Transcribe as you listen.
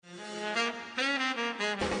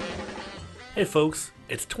Hey folks,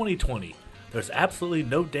 it's 2020. There's absolutely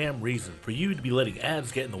no damn reason for you to be letting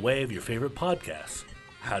ads get in the way of your favorite podcasts.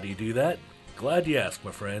 How do you do that? Glad you asked,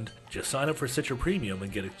 my friend. Just sign up for Stitcher Premium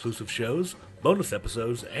and get exclusive shows, bonus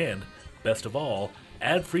episodes, and, best of all,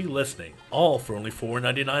 ad-free listening, all for only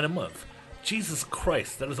 $4.99 a month. Jesus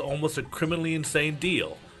Christ, that is almost a criminally insane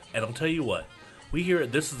deal. And I'll tell you what, we here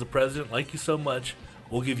at This Is the President like you so much,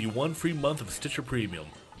 we'll give you one free month of Stitcher Premium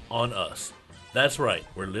on us. That's right,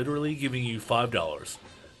 we're literally giving you $5.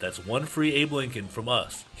 That's one free Abe Lincoln from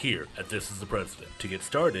us here at This Is the President. To get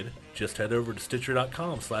started, just head over to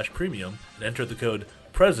Stitcher.com/premium and enter the code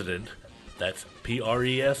PRESIDENT, that's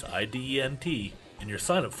PRESIDENT, in your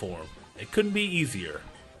sign-up form. It couldn't be easier.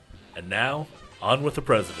 And now, on with the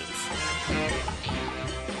Presidents. What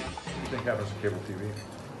do you think happens to cable TV?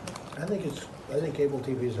 I think cable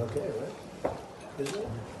TV is okay, right? Isn't it?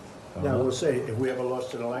 Now, we'll say, if we ever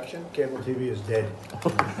lost an election, cable TV is dead.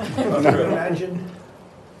 Can you imagine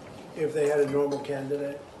if they had a normal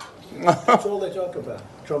candidate? That's all they talk about.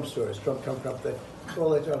 Trump stories, Trump. That's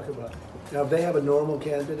all they talk about. Now, if they have a normal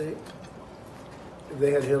candidate, if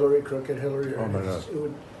they had Hillary, crooked Hillary, Oh my God.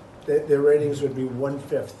 their ratings would be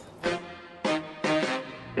 1/5.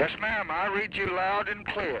 Yes, ma'am, I read you loud and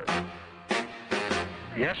clear.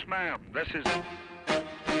 Yes, ma'am, this is...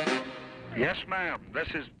 Yes, ma'am, this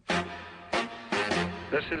is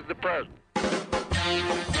the president.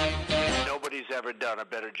 Nobody's ever done a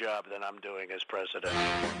better job than I'm doing as president.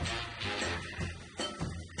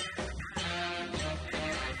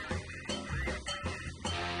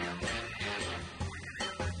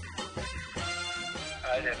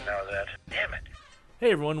 I didn't know that. Damn it.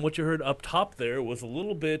 Hey everyone, what you heard up top there was a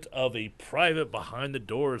little bit of a private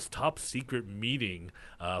behind-the-doors top-secret meeting,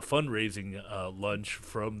 fundraising lunch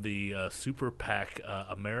from the Super PAC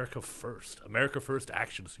America First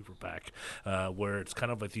Action Super PAC, where it's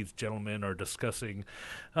kind of like these gentlemen are discussing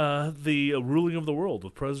the ruling of the world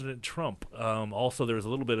with President Trump. Also, there was a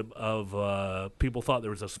little bit of people thought there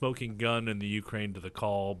was a smoking gun in the Ukraine to the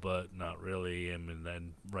call, but not really, and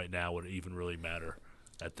then right now would it even really matter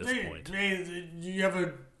at this point? You have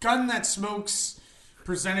a gun that smokes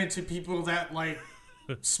presented to people that like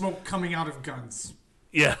smoke coming out of guns.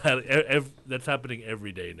 Yeah, that's happening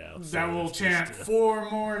every day now. So that will chant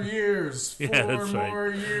 4 more years. 4 more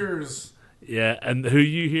years. Yeah, and who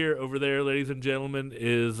you hear over there, ladies and gentlemen,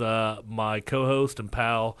 is my co-host and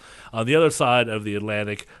pal on the other side of the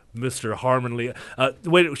Atlantic, Mr. Harmon Lee.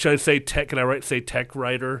 Wait, should I say tech? Can I say tech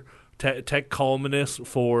writer, tech columnist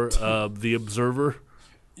for The Observer?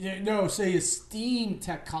 Yeah, no, say esteemed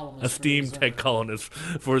tech columnist. Esteemed tech columnist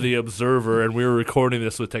for The Observer, and we were recording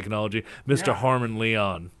this with technology. Mr. Harmon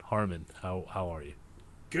Leon. Harmon, how are you?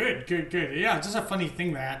 Good. Yeah, just a funny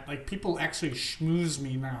thing that, like, people actually schmooze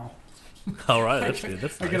me now. All right, that's good.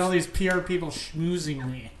 That's I nice. get all these PR people schmoozing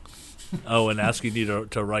me. Oh, and asking you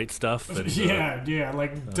to write stuff? And, yeah,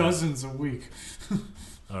 like dozens a week.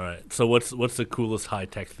 All right, so what's the coolest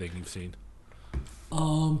high-tech thing you've seen?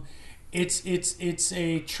 It's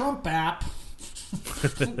a Trump app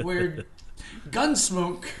where gun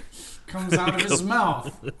smoke comes out of his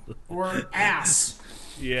mouth or ass.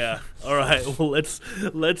 Yeah. All right. Well, let's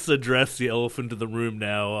address the elephant in the room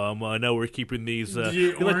now. I know we're keeping these.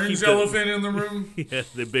 The orange elephant in the room. Yeah,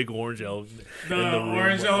 the big orange elephant. The in the room.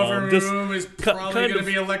 orange elephant in the room is probably going to of,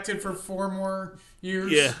 be elected for 4 more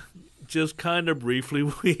years. Yeah. Just kind of briefly,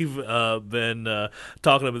 we've been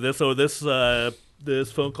talking about this. So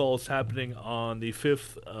this phone call is happening on the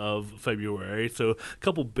 5th of February. So a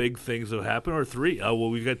couple big things have happened, or 3. Well,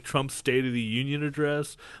 we got Trump's State of the Union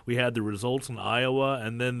address. We had the results in Iowa,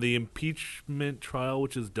 and then the impeachment trial,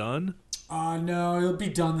 which is done. No, it'll be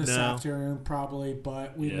done this afternoon probably,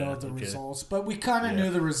 but we know the results. But we kind of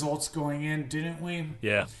knew the results going in, didn't we?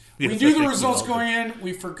 Yeah. We knew the results going in.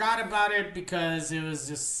 We forgot about it because it was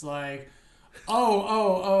just like,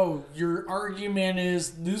 oh, your argument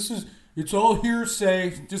is it's all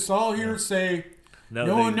hearsay. Just all hearsay. No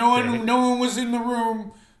one was in the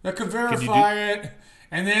room that could verify it.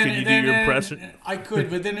 And then, can you do your impression? I could,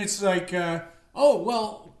 but then it's like,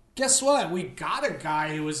 well, guess what? We got a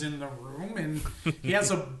guy who was in the room, and he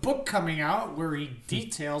has a book coming out where he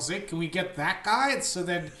details it. Can we get that guy so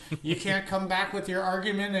that you can't come back with your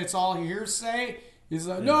argument? It's all hearsay. He's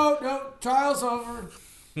like, no, trial's over.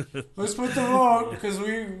 Let's put the vote because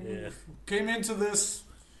we came into this.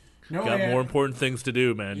 Got more important things to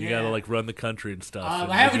do, man. You got to run the country and stuff.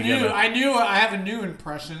 I have a new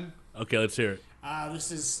impression. Okay, let's hear it.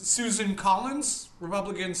 This is Susan Collins,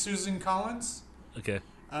 Republican Susan Collins. Okay.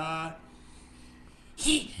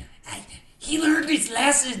 He learned his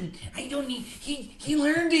lesson. He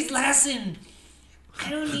learned his lesson. I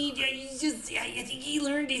don't need you. I think he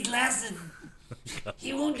learned his lesson.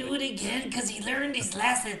 He won't do it again because he learned his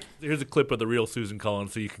lesson. Here's a clip of the real Susan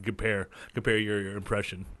Collins so you can compare your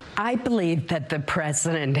impression. I believe that the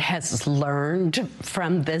president has learned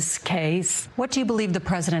from this case. What do you believe the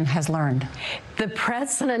president has learned? The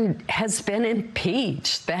president has been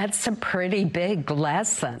impeached. That's a pretty big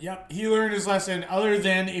lesson. Yep, he learned his lesson. Other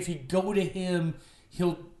than if you go to him,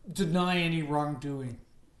 he'll deny any wrongdoing.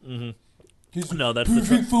 Mm-hmm. No, that's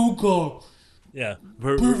perfect phone call. Yeah,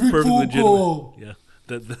 perfect phone legitimate. Call. Yeah,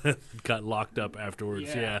 that got locked up afterwards.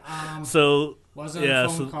 Yeah. So wasn't a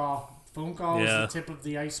phone call. Phone call is the tip of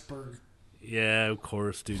the iceberg. Yeah, of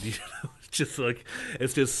course, dude. You know,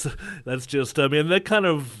 that's just. I mean, that kind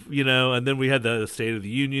of, you know. And then we had the State of the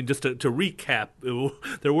Union. Just to recap,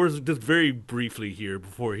 there was just very briefly here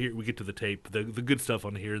before we get to the tape. The good stuff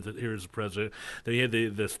on here. Here's the president. Then you had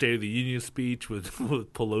the State of the Union speech with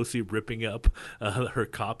Pelosi ripping up her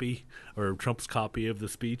copy or Trump's copy of the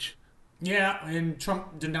speech. Yeah, and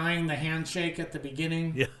Trump denying the handshake at the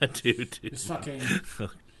beginning. Yeah, dude. It's fucking.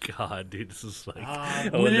 God, dude, this is like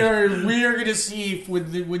we are gonna see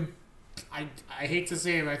when I hate to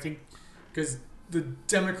say it, but I think because the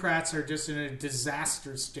Democrats are just in a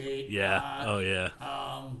disaster state. Yeah.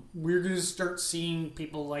 We're gonna start seeing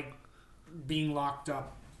people like being locked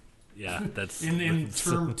up. Yeah, that's in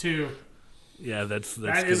term 2. Yeah, that's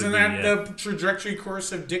isn't that the trajectory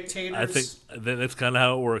course of dictators? I think that's kind of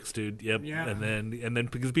how it works, dude. Yep. Yeah. And then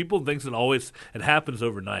because people think it happens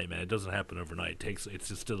overnight, man. It doesn't happen overnight. It's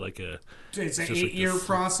just like it's an 8-year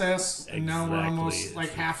process, and now we're almost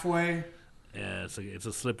like halfway. Yeah, it's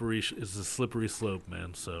a slippery slope,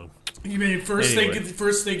 man. So you mean first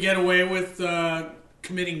they get away with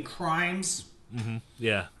committing crimes. Mm-hmm.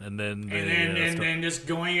 Yeah, and then just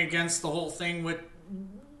going against the whole thing with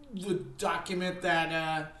the document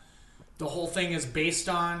that the whole thing is based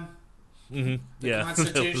on. Mm-hmm. The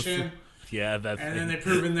Constitution. And then they've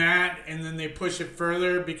proven that, and then they push it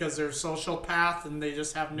further because they're a sociopath and they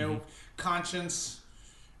just have no conscience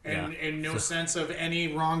and no sense of any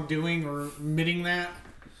wrongdoing or admitting that,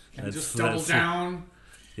 and just double down.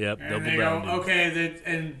 Yep, and double they down. Go, okay,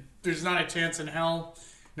 and there's not a chance in hell,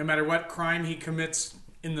 no matter what crime he commits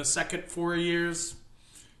in the second 4 years.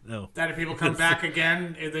 No. That if people come back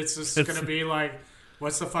again, it's just going to be like,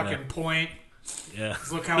 what's the fucking point? Yeah.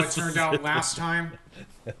 Look how it turned out last time.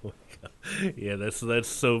 Yeah, that's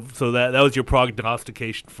so that was your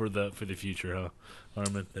prognostication for the future, huh,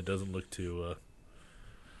 Armin? It doesn't look too.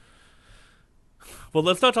 Well,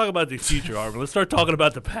 let's not talk about the future, Armin. Let's start talking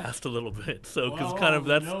about the past a little bit. So, because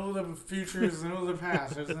that's know the future is know the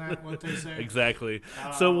past, isn't that what they say? Exactly.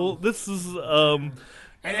 This is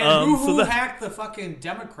And then who hacked the fucking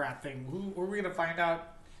Democrat thing? Who are we gonna find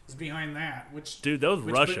out is behind that? Dude, that was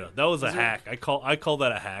Russia. That was a hack. I call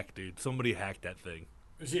that a hack, dude. Somebody hacked that thing.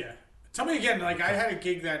 Yeah. Tell me again. Like, I had a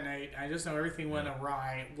gig that night. I just know everything went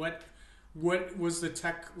awry. What was the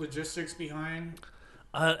tech logistics behind?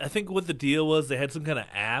 I think what the deal was, they had some kind of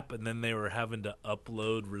app, and then they were having to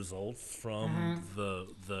upload results from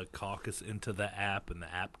the caucus into the app, and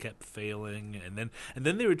the app kept failing, and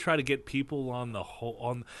then they would try to get people on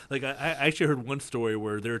I actually heard one story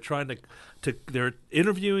where they were trying to they're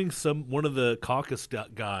interviewing one of the caucus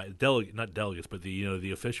not delegates, but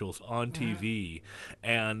the officials on TV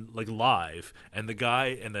and like live, and the guy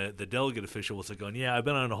and the delegate official was like going, yeah, I've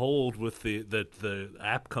been on hold with the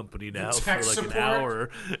app company now for like support? an hour.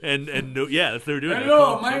 And no, yeah, if they're doing it.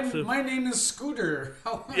 Hello, my name is Scooter.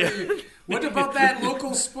 How are you? What about that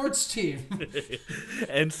local sports team?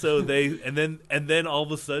 And so and then all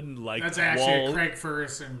of a sudden, like, that's actually a Craig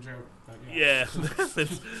Ferguson joke. Yeah,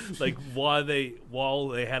 like while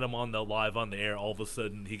they had him on the air, all of a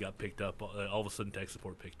sudden he got picked up. All of a sudden, tech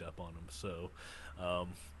support picked up on him. So,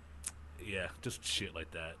 yeah, just shit like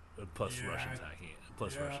that. Plus Russians hacking it.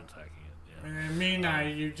 Russians hacking it. Yeah. I mean,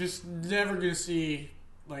 you're just never gonna see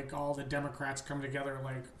like all the Democrats come together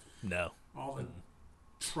like all the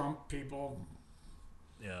Trump people.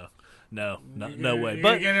 Yeah, no way. You're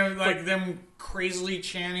But gonna like them crazily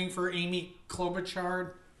chanting for Amy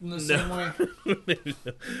Klobuchar in the same way.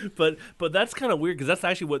 But that's kind of weird because that's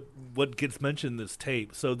actually what gets mentioned in this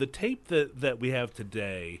tape. So the tape that we have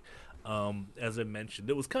today, as I mentioned,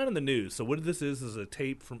 it was kind of in the news. So what this is a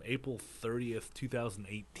tape from April 30th,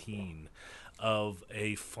 2018. Of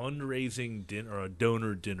a fundraising dinner or a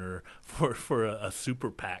donor dinner for a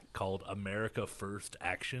super PAC called America First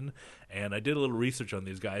Action, and I did a little research on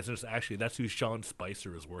these guys, and that's who Sean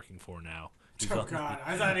Spicer is working for now. Oh God!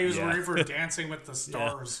 I thought he was working for Dancing with the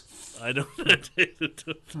Stars. Yeah. I don't.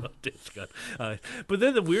 But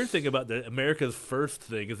then the weird thing about the America's First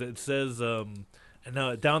thing is that it says And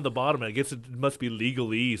now down at the bottom, I guess it must be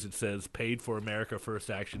legalese. It says paid for America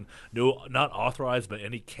First action. No, not authorized by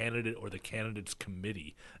any candidate or the candidates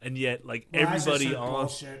committee. And yet, like everybody on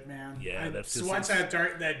bullshit, man. Yeah, that's just watch that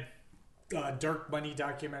Dark Money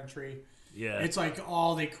documentary. Yeah, it's like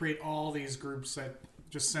they create all these groups that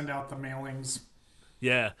just send out the mailings.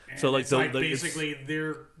 Yeah, and so like, basically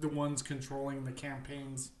they're the ones controlling the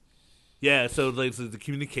campaigns. Yeah, so like the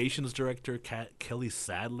communications director, Kelly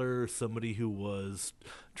Sadler, somebody who was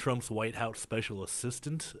Trump's White House special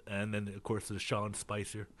assistant, and then of course there's Sean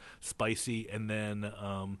Spicy, and then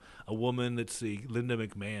a woman. Let's see, Linda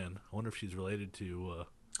McMahon. I wonder if she's related to.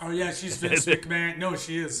 Oh yeah, she's Vince McMahon. No,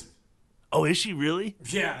 she is. Oh, is she really?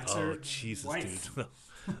 Yeah. It's her Jesus, wife. dude.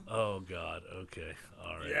 Oh God. Okay.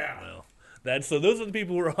 All right. Yeah. Well. So those are the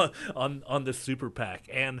people who were on the super PAC,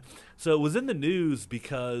 and so it was in the news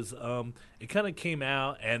because it kind of came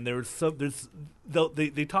out, and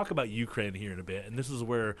they talk about Ukraine here in a bit, and this is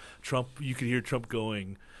where you could hear Trump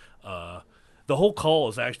going. The whole call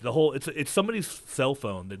is actually it's somebody's cell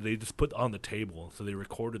phone that they just put on the table, so they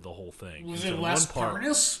recorded the whole thing. Was it Les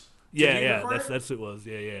Parnas? Yeah, that's it was.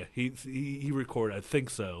 Yeah. He recorded, I think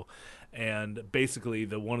so. And basically,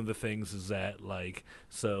 one of the things is that, like,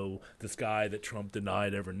 so this guy that Trump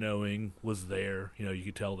denied ever knowing was there. You know, you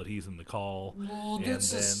could tell that he's in the call. Well,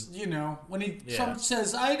 this is, when Trump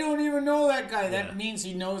says, I don't even know that guy, that means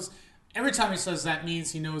he knows. Every time he says that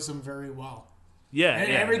means he knows him very well. Yeah.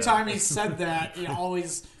 And every time he said that, he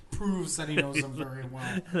always proves that he knows him very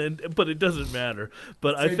well. But it doesn't matter.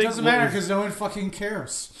 But I think it doesn't matter because no one fucking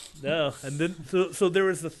cares. No, and then so there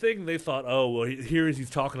was the thing they thought, oh well, here he's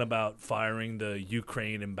talking about firing the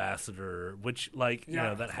Ukraine ambassador, which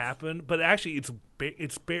that happened. But actually, it's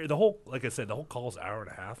the whole, like I said, the whole call is an hour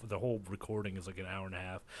and a half. The whole recording is like an hour and a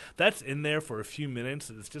half. That's in there for a few minutes.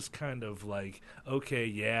 And it's just kind of like, okay,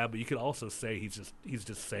 yeah, but you could also say he's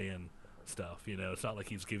just saying stuff. You know, it's not like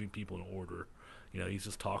he's giving people an order. You know, he's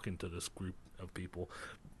just talking to this group of people.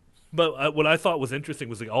 But what I thought was interesting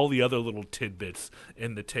was like all the other little tidbits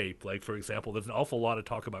in the tape. Like, for example, there's an awful lot of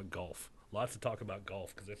talk about golf. Lots of talk about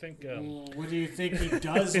golf because I think. What do you think he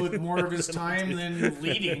does with more of his time than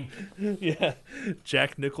leading? Yeah,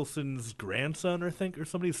 Jack Nicholson's grandson, I think, or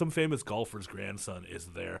some famous golfer's grandson is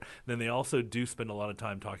there. Then they also do spend a lot of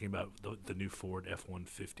time talking about the new Ford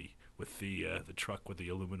F-150 with the truck with the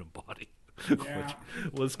aluminum body. Yeah. Which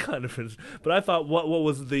was kind of, but I thought what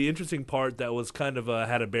was the interesting part that was kind of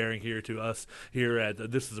had a bearing here to us here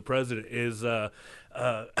at This Is the President is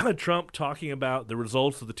Trump talking about the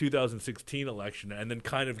results of the 2016 election and then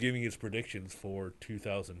kind of giving his predictions for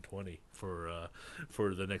 2020 for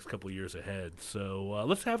the next couple of years ahead. So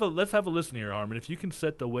let's have a listen here, Harmon. If you can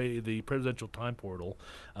set the presidential time portal,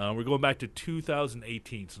 we're going back to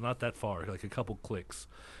 2018, so not that far, like a couple clicks.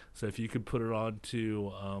 So if you could put it on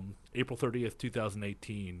to April 30th,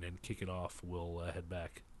 2018, and kick it off, we'll head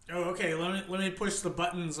back. Oh, okay. Let me push the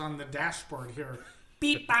buttons on the dashboard here.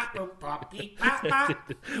 Beep, bop, boop, bop, beep, bop, bop.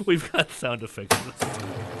 We've got sound effects. What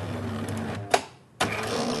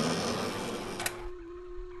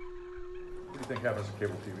do you think happens to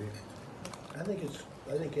cable TV? I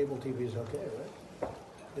think cable TV is okay, right?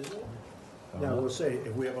 Isn't it? Now, we'll say,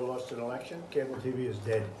 if we ever lost an election, cable TV is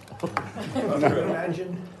dead. Can you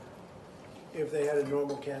imagine if they had a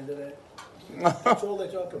normal candidate? That's all they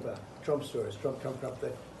talk about. Trump stories, Trump.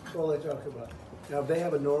 That's all they talk about. Now, if they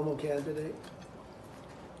have a normal candidate,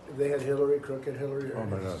 if they had crooked Hillary,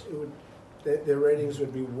 their ratings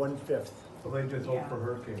would be 1/5. Well, they just hope for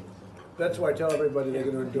hurricanes. That's why I tell everybody they're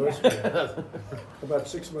going to endorse me. About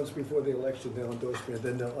 6 months before the election, they'll endorse me, and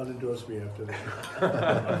then they'll unendorse me after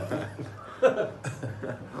that.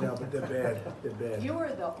 No, but they're bad. They're bad. You were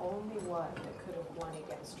the only one that could have won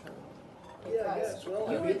against her. Yeah, yes.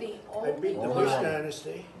 Well, you were the I beat the only Bush one.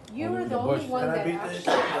 Dynasty. You were the only one And I that beat actually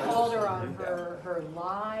this. called her on her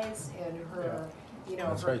lies and her,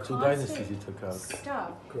 That's her right, 2 dynasties you took out.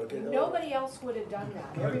 stuff. Crooked. Nobody else would have done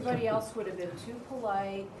that. Everybody else would have been too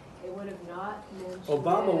polite. They would have not mentioned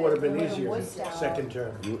Obama it. would have been They would easier wussed out. second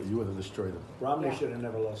term. You would have destroyed him. Romney Yeah. should have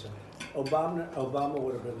never lost it. Obama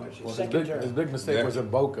would have been much easier. Well, Second term. his big mistake was in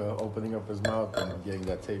Boca opening up his mouth and getting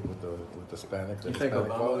that tape with the Hispanic. You think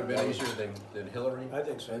Obama would have been easier than Hillary? I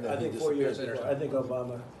think so. And then I he think 4 years disappeared. ago. I think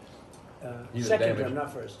Obama, He was second damaged. term,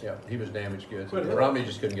 not first. Yeah, he was damaged goods. But Romney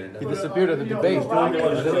just couldn't get it He done. disappeared at the debate. Romney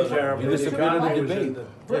was really terrible. He disappeared at the debate.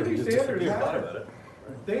 Bernie Sanders thought had about it.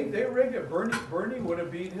 They rigged it. Bernie would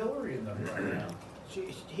have beat Hillary in the right now.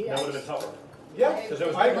 He That would have been tougher. Yeah, Because there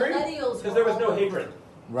was I agree. Millennials Because there was no were all hatred.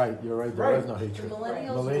 Right, you're right. There was no hatred. The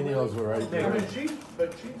millennials Millennials were right. I mean,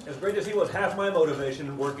 As great as he was, half my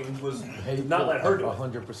motivation working was Hate not let her do it.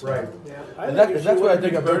 100%. Right. And that's what I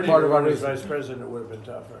think a big part of our race. race. Vice president would have been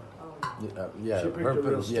tougher. Yeah, She picked a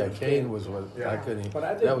real stiff Kane was what I couldn't. But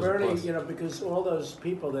I that think was a Bernie, plus. you know, because all those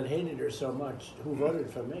people that hated her so much, who voted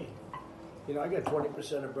for me, you know, I got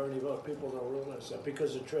 20% of Bernie vote. People don't realize that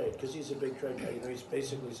because of trade, because he's a big trade guy. You know, he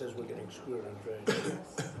basically says we're getting screwed on trade,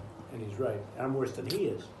 and he's right. I'm worse than he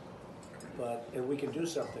is, and we can do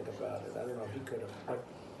something about it. I don't know if he could have, but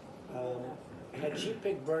had she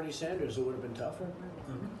picked Bernie Sanders, it would have been tougher.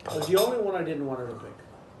 It was the only one I didn't want her to pick.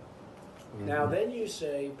 Now, then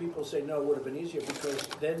people say, no, it would have been easier because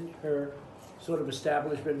then her sort of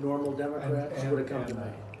establishment, normal Democrats would have come to me.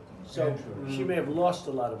 So she may have lost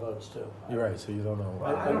a lot of votes, too. You're right, so you don't know.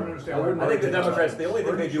 I don't understand. I think the Democrats, the only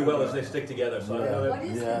thing they do well is they stick together. So I don't know What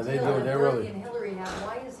is Yeah, the they deal do. with They're Bernie really- and Hillary now?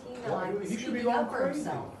 Why is he not He should be speaking going up for crazy.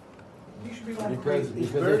 himself? You should be going Because crazy.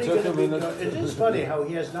 they Bernie took gonna him in be the. it is funny how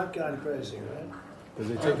he has not gone crazy, right? Because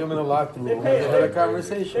they took him in a locked room and pay they him. had a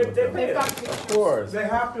conversation with They him. pay him. Of course. They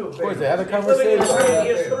have to. Of course, they had a He's living in conversation. He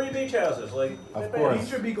has 3 beach houses. Like, Of they pay course. him. He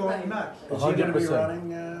should be going nuts. Is he going to be 100%.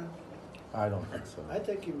 running? I don't think so. I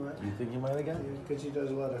think he might. You think he might have got it? Because he does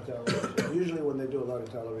a lot of television. Usually when they do a lot of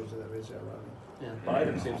television, that means they're running. Yeah,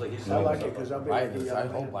 Biden seems like he's I like it because I'll be like a Biden. young I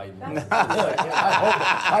man. hope Biden. That's-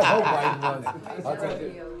 I hope Biden runs. I'll take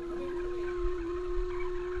it.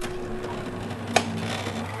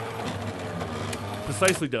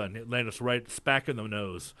 Precisely done. It landed us right smack in the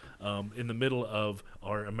nose, in the middle of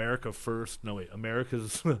our America First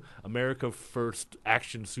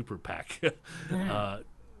Action Super PAC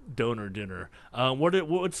donor dinner. What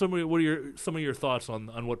are some of your thoughts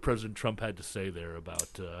on what President Trump had to say there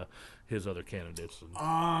about his other candidates?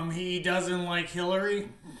 He doesn't like Hillary.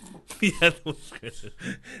 Yeah, that was good.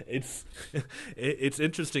 It's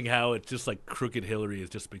interesting how it's just like crooked Hillary has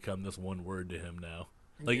just become this one word to him now.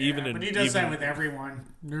 Like But he does that with everyone.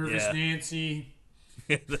 Nervous Nancy.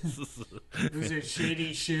 Was it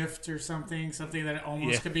Shady Shift or something? Something that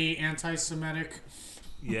almost could be anti-Semitic.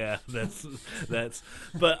 Yeah, that's.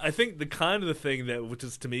 But I think the thing that, which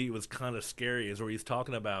is to me was kind of scary, is where he's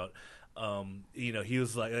talking about. He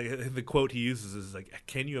was like the quote he uses is like,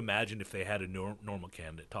 "Can you imagine if they had a normal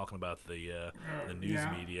candidate?" Talking about the news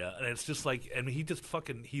media, and it's just like, and he just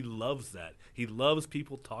he loves that. He loves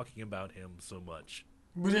people talking about him so much.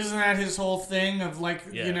 But isn't that his whole thing of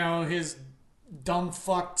his dumb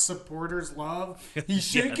fuck supporters love? He's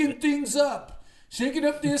shaking things up, shaking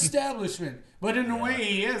up the establishment. But in a way,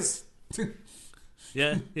 he is.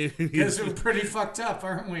 Yeah, because we're pretty fucked up,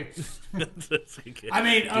 aren't we? I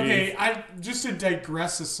mean, okay. Just to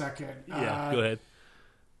digress a second. Yeah, go ahead.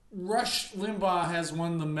 Rush Limbaugh has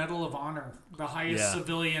won the Medal of Honor, the highest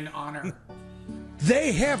civilian honor.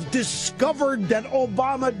 They have discovered that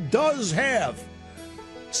Obama does have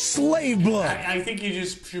slave blood. I think you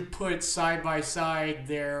just should put side by side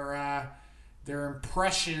their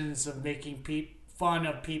impressions of making fun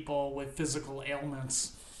of people with physical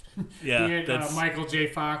ailments. Yeah, be it Michael J.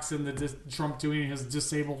 Fox and Trump doing his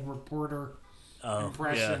disabled reporter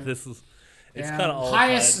impression. Yeah, it's kind of all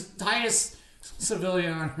highest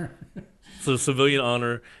civilian honor. So civilian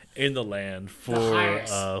honor in the land for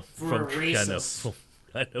a racist.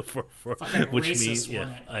 I know for which means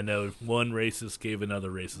I know one racist gave another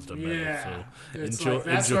racist a medal. Yeah, so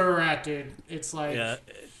that's where we're at, dude. It's like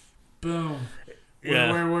boom.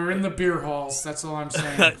 We're in the beer halls. That's all I'm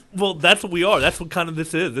saying. Well, that's what we are. That's what kind of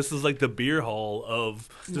this is. This is like the beer hall of.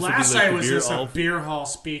 Last night was just a beer hall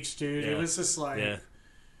speech, dude. Yeah. It was just like,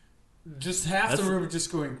 just half the room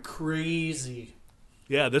just going crazy.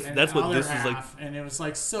 Yeah, that's what this is like. And it was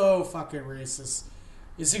like so fucking racist.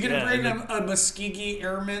 Is he gonna bring a Muskegee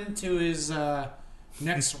Airman to his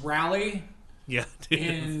next rally? Yeah,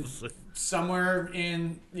 in somewhere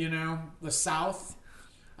in the South.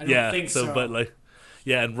 I don't think so. But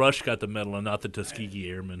and Rush got the medal and not the Tuskegee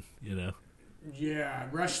Airmen, Yeah,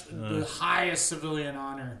 Rush, the highest civilian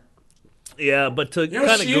honor. Yeah, but to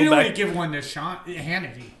kind of go back, would give one to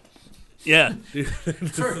Hannity. Yeah,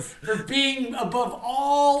 for being above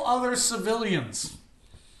all other civilians.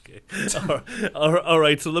 Okay. All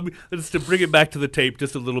right. So let's to bring it back to the tape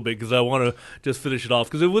just a little bit because I want to just finish it off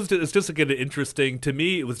because it's just kind of interesting to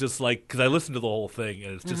me. It was just like because I listened to the whole thing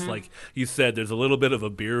and it's just like you said. There's a little bit of a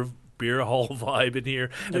beer hall vibe in here,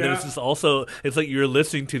 and then it's just also it's like you're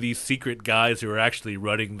listening to these secret guys who are actually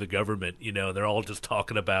running the government. They're all just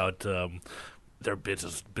talking about their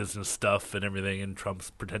business stuff and everything, and Trump's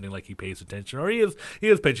pretending like he pays attention, or he is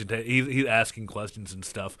paying attention. He's asking questions and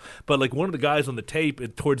stuff. But like one of the guys on the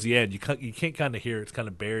tape towards the end, you can't kind of hear it. It's kind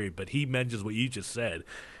of buried, but he mentions what you just said.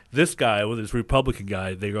 This guy, with this Republican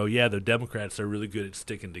guy, they go, yeah, the Democrats are really good at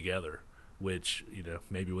sticking together, which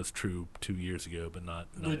maybe was true 2 years ago, but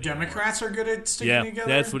not The anymore. Democrats are good at sticking together?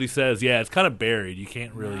 Yeah, that's what he says. Yeah, it's kind of buried. You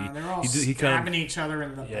can't really. Nah, they're all he stabbing each other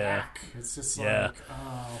in the back. It's just like,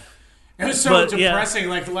 oh. It was so But, depressing.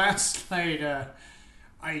 Like last night,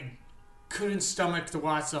 I couldn't stomach to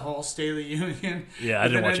watch the whole State of the Union. Yeah, I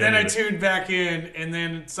didn't watch then any I of it. tuned back in, and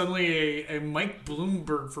then suddenly a Mike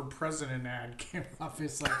Bloomberg for president ad came up.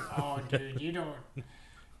 It's like, oh, dude, you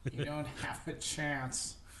don't have a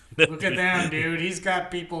chance. Look at them, dude. He's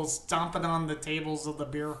got people stomping on the tables of the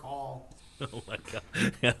beer hall. Oh my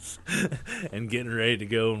God! Yes, and getting ready to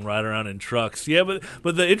go and ride around in trucks. Yeah,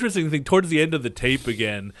 but the interesting thing towards the end of the tape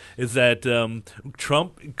again is that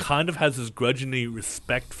Trump kind of has this grudgingly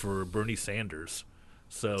respect for Bernie Sanders.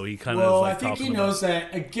 So he kind of Well, is like I think he talking knows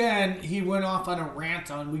that. Again, he went off on a rant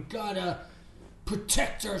on we gotta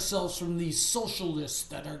protect ourselves from these socialists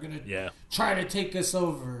that are gonna try to take us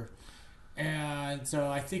over. And so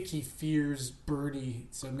I think he fears Bernie.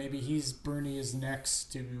 So maybe Bernie is next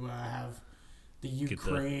to have the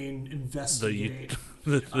Ukraine investigate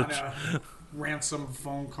on a ransom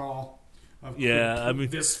phone call. Of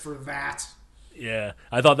this for that. Yeah,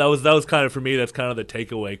 I thought that was kind of, for me, that's kind of the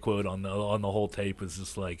takeaway quote on the whole tape. Is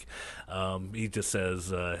just like he just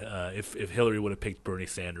says if Hillary would have picked Bernie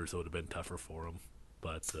Sanders, it would have been tougher for him.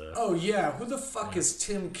 But oh yeah, who the fuck is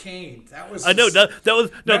Tim Kaine? That was I know that was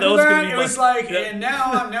Remember that was that? gonna be It my, was like, and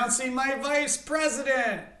now I'm announcing my vice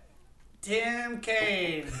president, Tim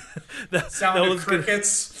Kaine. Sound of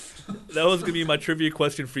crickets. That was gonna be my trivia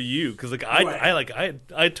question for you, because like I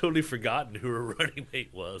had totally forgotten who her running mate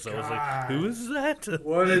was. I was like, who is that?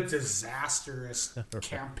 What a disastrous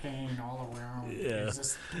campaign all around. Yeah. It was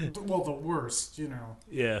just, well, the worst,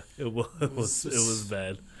 Yeah, it was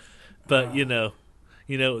bad, but you know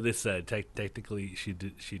what they said. Technically, she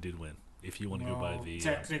did win. If you want to go by the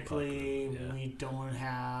technically, we don't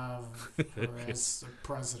have her as the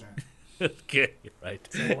president. Okay, right.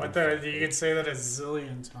 So you can say that a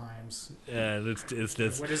zillion times. Yeah, it's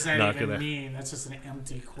what does that not even mean? That's just an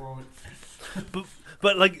empty quote.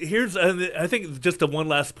 But like here's I think just the one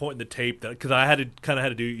last point in the tape, that because I had to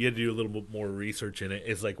do a little bit more research in it,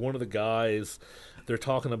 is like one of the guys, they're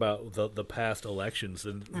talking about the past elections,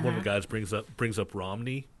 and one of the guys brings up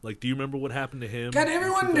Romney. Like, do you remember what happened to him? God,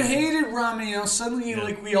 everyone hated Romney. Now suddenly,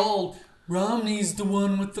 like Romney's the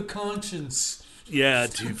one with the conscience. Yeah,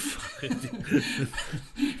 dude.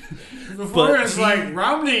 Before it's like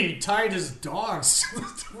Romney tied his dogs to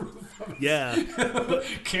the roof of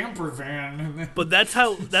his camper van. But that's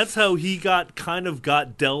how he got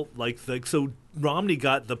dealt so Romney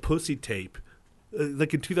got the pussy tape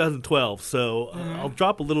like in 2012. So I'll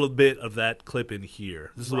drop a little bit of that clip in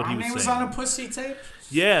here. This is what he was saying. Romney was on a pussy tape?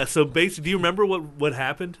 Yeah, so basically, do you remember what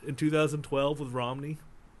happened in 2012 with Romney?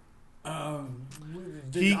 What?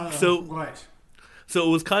 So it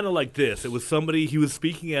was kind of like this. It was he was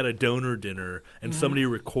speaking at a donor dinner, and somebody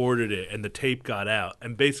recorded it, and the tape got out.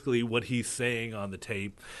 And basically what he's saying on the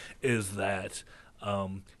tape is that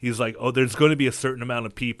he's like, oh, there's going to be a certain amount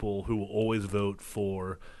of people who will always vote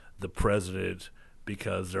for the president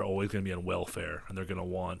because they're always going to be on welfare, and they're going to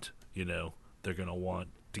want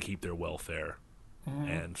to keep their welfare.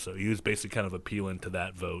 And so he was basically kind of appealing to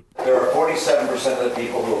that vote. There are 47% of the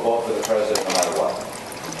people who will vote for the president no matter what.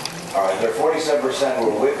 All right, there are 47%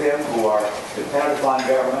 who are with him, who are dependent upon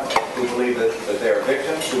government, who believe that they are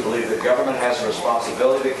victims, who believe that government has a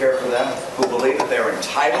responsibility to care for them, who believe that they're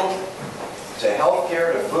entitled to health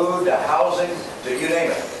care, to food, to housing, to you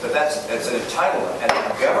name it. That it's an entitlement, and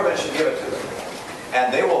the government should give it to them.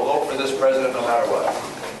 And they will vote for this president no matter what.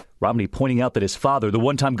 Romney pointing out that his father, the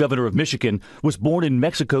one-time governor of Michigan, was born in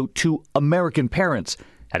Mexico to American parents.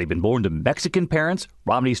 Had he been born to Mexican parents,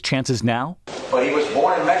 Romney's chances now? But he was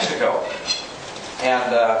born in Mexico.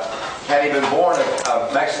 And had he been born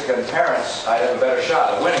of Mexican parents, I'd have a better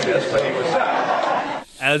shot at winning this, but he was not.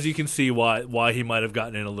 As you can see, why he might have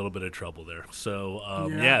gotten in a little bit of trouble there. So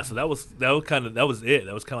so that was it.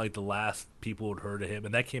 That was kind of like the last people had heard of him,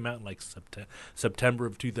 and that came out in like September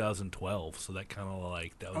of 2012. So that kind of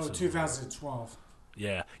like that was 2012.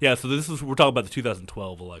 Yeah. So we're talking about the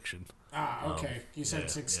 2012 election. Okay. You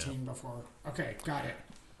said 16 before. Okay, got it.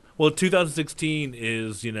 Well, 2016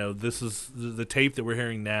 is, this is the tape that we're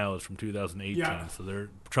hearing now is from 2018. Yeah. So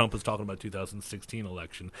Trump is talking about 2016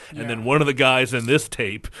 election. Yeah. And then one of the guys in this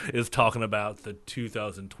tape is talking about the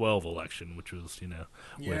 2012 election, which was,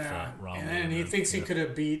 with Romney. And he thinks he could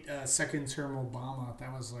have beat second-term Obama.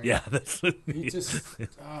 That was like... Yeah, that's... he just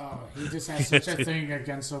has such a thing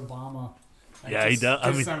against Obama. Yeah, he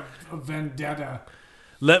does. Just a vendetta.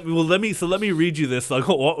 Let me read you this.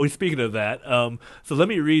 Speaking of that, so let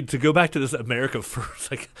me read to go back to this America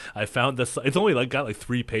First. Like I found this. It's only got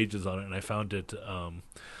 3 pages on it, and I found it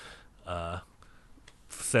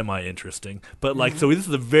semi interesting. But so this is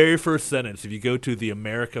the very first sentence. If you go to the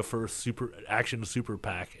America First Action Super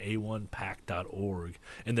PAC, a1pac.org,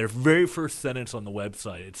 and their very first sentence on the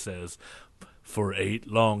website, it says, "For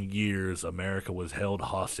 8 long years, America was held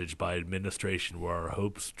hostage by administration where our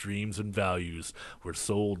hopes, dreams, and values were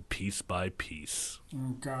sold piece by piece."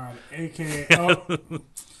 Oh, God.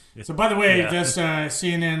 So, by the way, this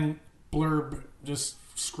CNN blurb just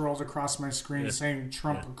scrolled across my screen saying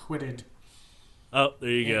Trump acquitted. Oh, there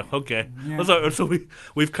you go. Okay. Yeah. So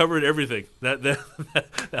we've covered everything. That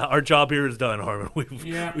our job here is done, Harmon.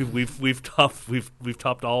 We've topped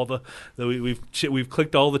all we've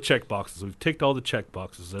clicked all the check boxes. We've ticked all the check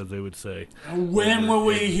boxes, as they would say. When will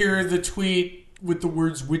we hear the tweet with the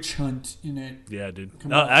words "witch hunt" in it? Yeah, dude.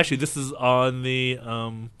 Actually, this is on the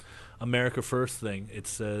America First thing. It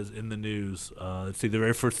says in the news. Let's see the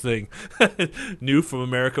very first thing. New from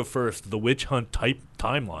America First: the witch hunt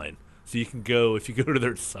timeline. So you can go, if you go to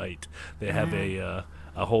their site, they have a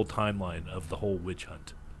whole timeline of the whole witch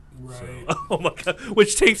hunt. Right. So, oh my God!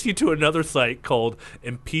 Which takes you to another site called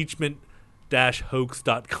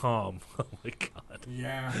impeachment-hoax.com. Oh my God!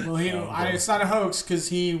 Yeah. Well, it's not a hoax because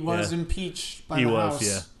he was impeached by the House.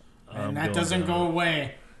 Yeah. And that doesn't go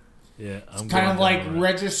away. Yeah. It's kind of like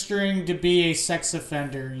registering to be a sex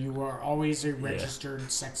offender. You are always a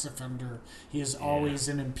registered sex offender. He is always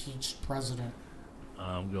an impeached president.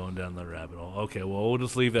 I'm going down the rabbit hole. Okay, well, we'll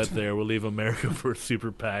just leave that there. We'll leave America for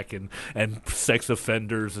Super PAC and sex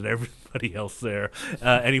offenders and everybody else there.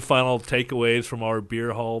 Any final takeaways from our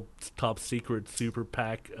beer hall top secret Super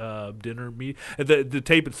PAC dinner meet? The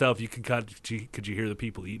tape itself, you can could you hear the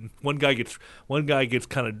people eating? One guy gets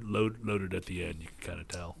kind of loaded at the end. You can kind of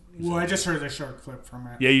tell. Well, I just heard a short clip from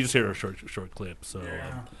it. Yeah, you just hear a short clip. So.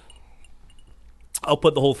 I'll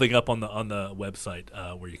put the whole thing up on the website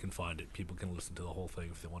where you can find it. People can listen to the whole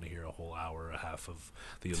thing if they want to hear a whole hour and a half of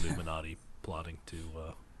the Illuminati plotting to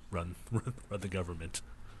run the government.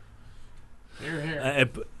 Here.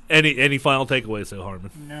 Any final takeaways, so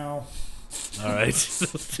Harmon? No. All right.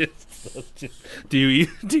 Do you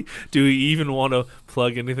even want to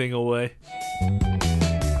plug anything away?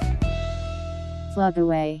 Plug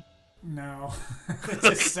away. No,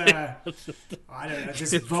 just I don't know.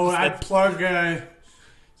 Just vote. I'd plug.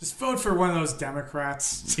 Just vote for one of those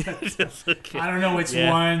Democrats. Okay. I don't know which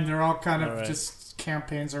one. They're all kind of just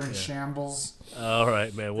campaigns are in shambles. All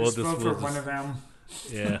right, man. We'll just vote for one of them.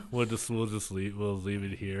 Yeah, we'll leave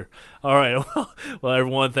it here. All right. Well,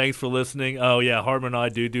 everyone, thanks for listening. Oh yeah, Harmon and I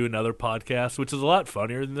do another podcast, which is a lot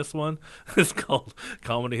funnier than this one. It's called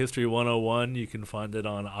Comedy History 101. You can find it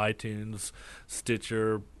on iTunes,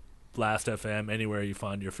 Stitcher, Blast FM, anywhere you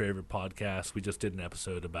find your favorite podcast. We just did an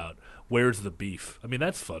episode about Where's the Beef. I mean,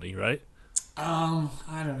 that's funny, right? I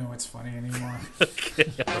don't know what's funny anymore. Okay.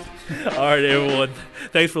 All right, everyone.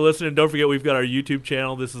 Thanks for listening. Don't forget, we've got our YouTube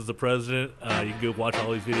channel. This is The President. You can go watch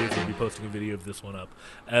all these videos. We'll be posting a video of this one up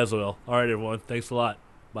as well. All right, everyone. Thanks a lot.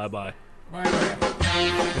 Bye-bye. Bye-bye.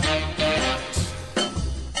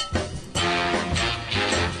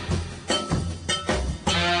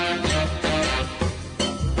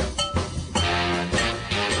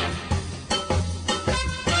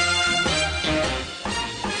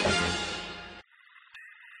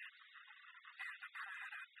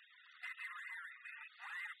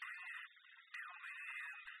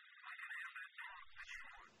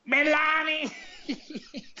 Melania!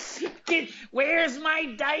 Where's my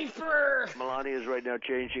diaper? Melania is right now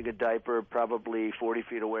changing a diaper, probably 40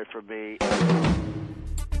 feet away from me.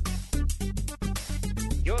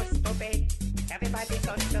 You're stupid. Everybody's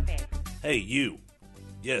so stupid. Hey, you.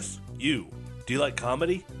 Yes, you. Do you like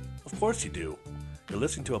comedy? Of course you do. You're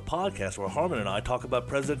listening to a podcast where Harmon and I talk about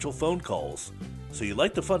presidential phone calls. So you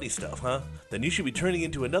like the funny stuff, huh? Then you should be turning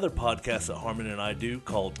into another podcast that Harmon and I do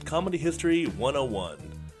called Comedy History 101.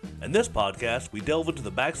 In this podcast, we delve into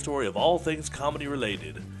the backstory of all things comedy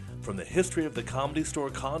related, from the history of the Comedy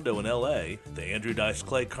Store condo in LA, the Andrew Dice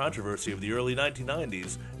Clay controversy of the early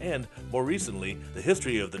 1990s, and, more recently, the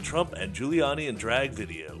history of the Trump and Giuliani and drag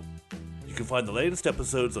video. You can find the latest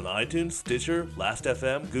episodes on iTunes, Stitcher,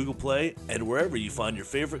 Last.fm, Google Play, and wherever you find your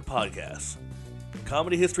favorite podcasts.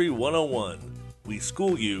 Comedy History 101. We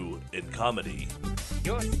school you in comedy.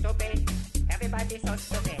 You're stupid. Everybody's so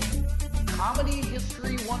stupid. Comedy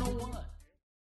History 101.